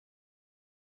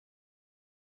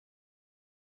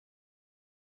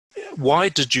why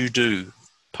did you do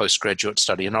postgraduate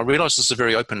study? And I realise this is a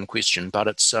very open question, but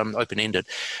it's open-ended.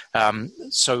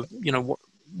 So,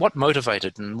 what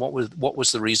motivated, and what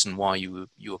was the reason why you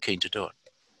were keen to do it?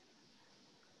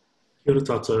 Kia ora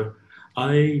tātou.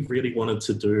 I really wanted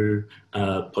to do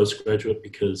postgraduate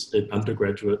because in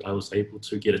undergraduate I was able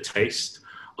to get a taste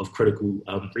of critical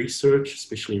research,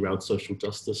 especially around social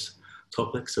justice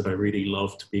topics, and I really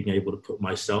loved being able to put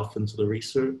myself into the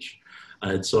research.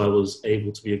 And so I was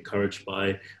able to be encouraged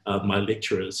by my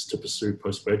lecturers to pursue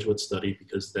postgraduate study,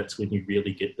 because that's when you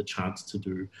really get the chance to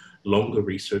do longer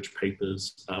research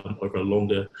papers over a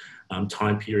longer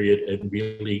time period, and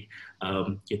really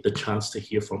get the chance to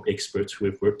hear from experts who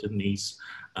have worked in these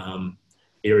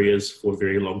areas for a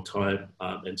very long time.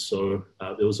 And so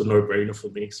it was a no-brainer for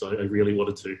me. So I really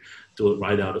wanted to do it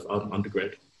right out of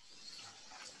undergrad.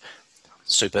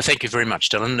 Super. Thank you very much,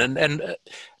 Dylan. And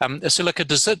Asilika,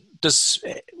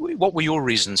 what were your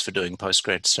reasons for doing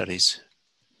postgrad studies?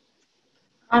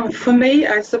 For me,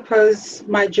 I suppose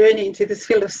my journey into this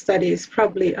field of study is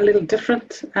probably a little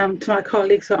different to my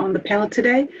colleagues who are on the panel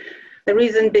today. The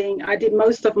reason being, I did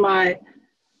most of my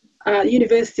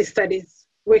university studies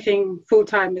working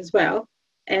full-time as well.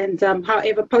 And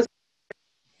however, postgrad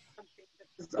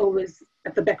was always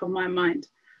at the back of my mind.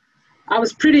 I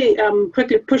was pretty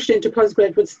quickly pushed into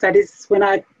postgraduate studies when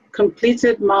I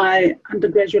completed my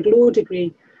undergraduate law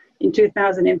degree in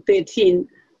 2013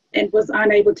 and was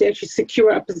unable to actually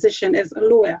secure a position as a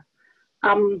lawyer.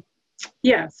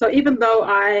 So even though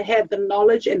I had the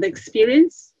knowledge and the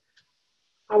experience,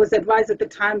 I was advised at the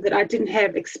time that I didn't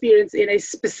have experience in a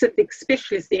specific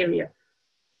specialist area.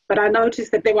 But I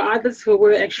noticed that there were others who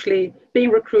were actually being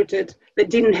recruited that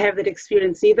didn't have that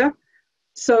experience either.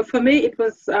 So for me, it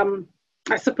was,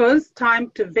 I suppose,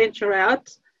 time to venture out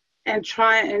and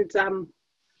try and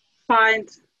find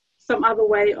some other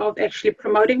way of actually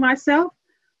promoting myself.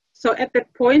 So at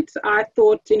that point, I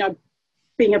thought,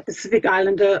 being a Pacific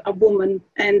Islander, a woman,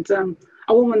 and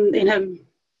a woman in her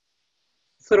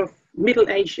sort of middle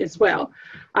age as well,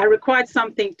 I required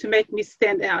something to make me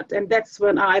stand out. And that's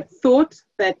when I thought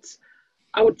that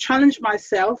I would challenge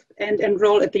myself and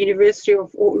enroll at the University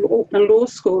of Auckland Law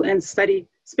School and study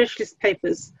specialist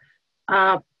papers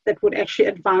that would actually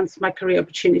advance my career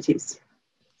opportunities.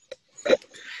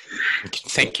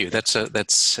 Thank you.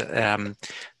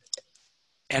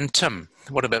 And Tim,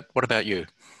 what about you?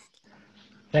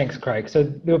 Thanks, Craig. So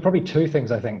there were probably two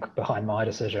things I think behind my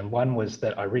decision. One was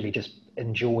that I really just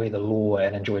enjoy the law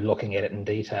and enjoy looking at it in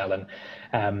detail,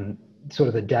 and sort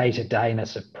of the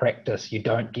day-to-dayness of practice. You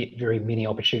don't get very many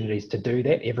opportunities to do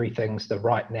that. Everything's the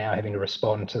right now, having to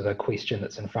respond to the question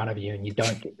that's in front of you, and you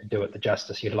don't get to do it the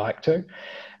justice you'd like to.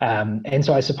 And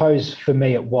so I suppose for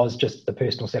me, it was just the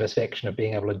personal satisfaction of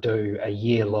being able to do a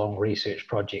year-long research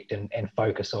project and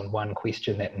focus on one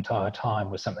question that entire time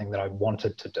was something that I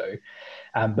wanted to do.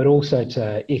 But also,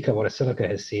 to echo what Asilika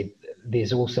has said,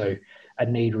 there's also a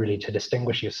need really to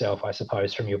distinguish yourself, I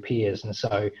suppose, from your peers. And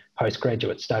so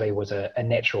postgraduate study was a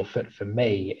natural fit for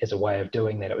me as a way of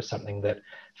doing that. It was something that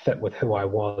fit with who I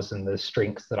was and the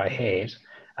strengths that I had.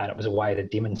 And it was a way to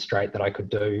demonstrate that I could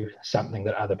do something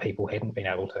that other people hadn't been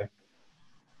able to.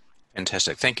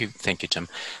 Fantastic. Thank you, Tim.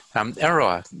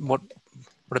 Aroa, what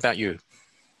about you?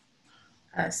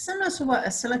 Similar to what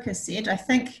Asilika said, I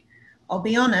think, I'll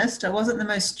be honest, I wasn't the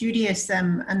most studious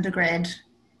undergrad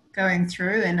going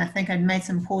through, and I think I'd made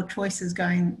some poor choices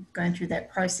going through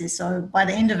that process. So by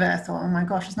the end of it, I thought, oh my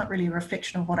gosh, it's not really a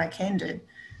reflection of what I can do.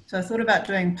 So I thought about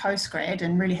doing postgrad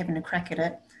and really having a crack at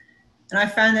it. And I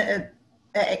found that it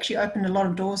actually opened a lot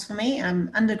of doors for me.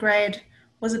 Undergrad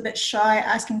was a bit shy,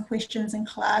 asking questions in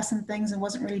class and things, and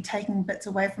wasn't really taking bits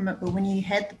away from it. But when you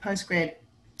had the postgrad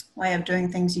way of doing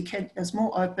things, it was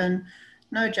more open,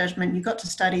 no judgment. You got to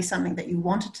study something that you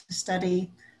wanted to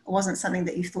study. It wasn't something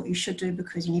that you thought you should do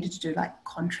because you needed to do like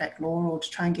contract law or to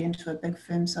try and get into a big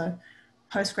firm. So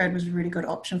postgrad was a really good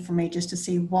option for me, just to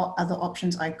see what other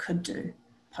options I could do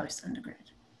post-undergrad.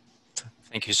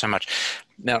 Thank you so much.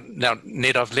 Now,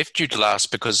 Ned, I've left you to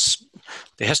last because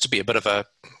there has to be a bit of a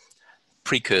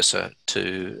precursor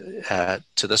to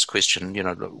this question.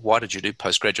 Why did you do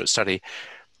postgraduate study?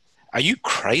 Are you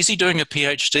crazy doing a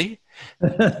PhD?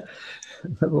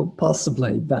 Well,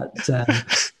 possibly, but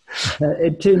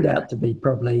it turned out to be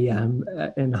probably,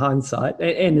 in hindsight,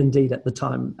 and indeed at the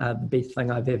time, the best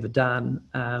thing I've ever done.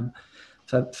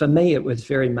 For me, it was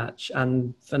very much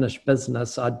unfinished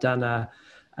business. I'd done a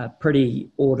pretty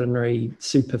ordinary,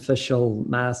 superficial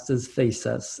master's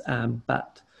thesis,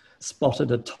 but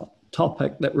spotted a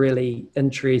topic that really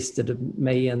interested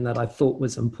me and that I thought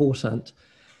was important.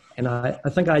 And I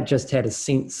think I just had a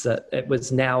sense that it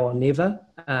was now or never.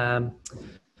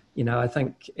 You know, I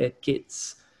think it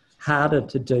gets harder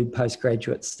to do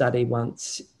postgraduate study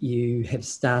once you have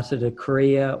started a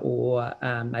career or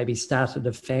maybe started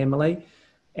a family.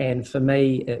 And for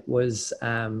me, it was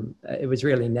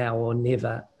really now or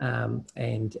never.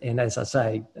 And as I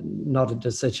say, not a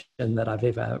decision that I've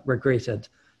ever regretted.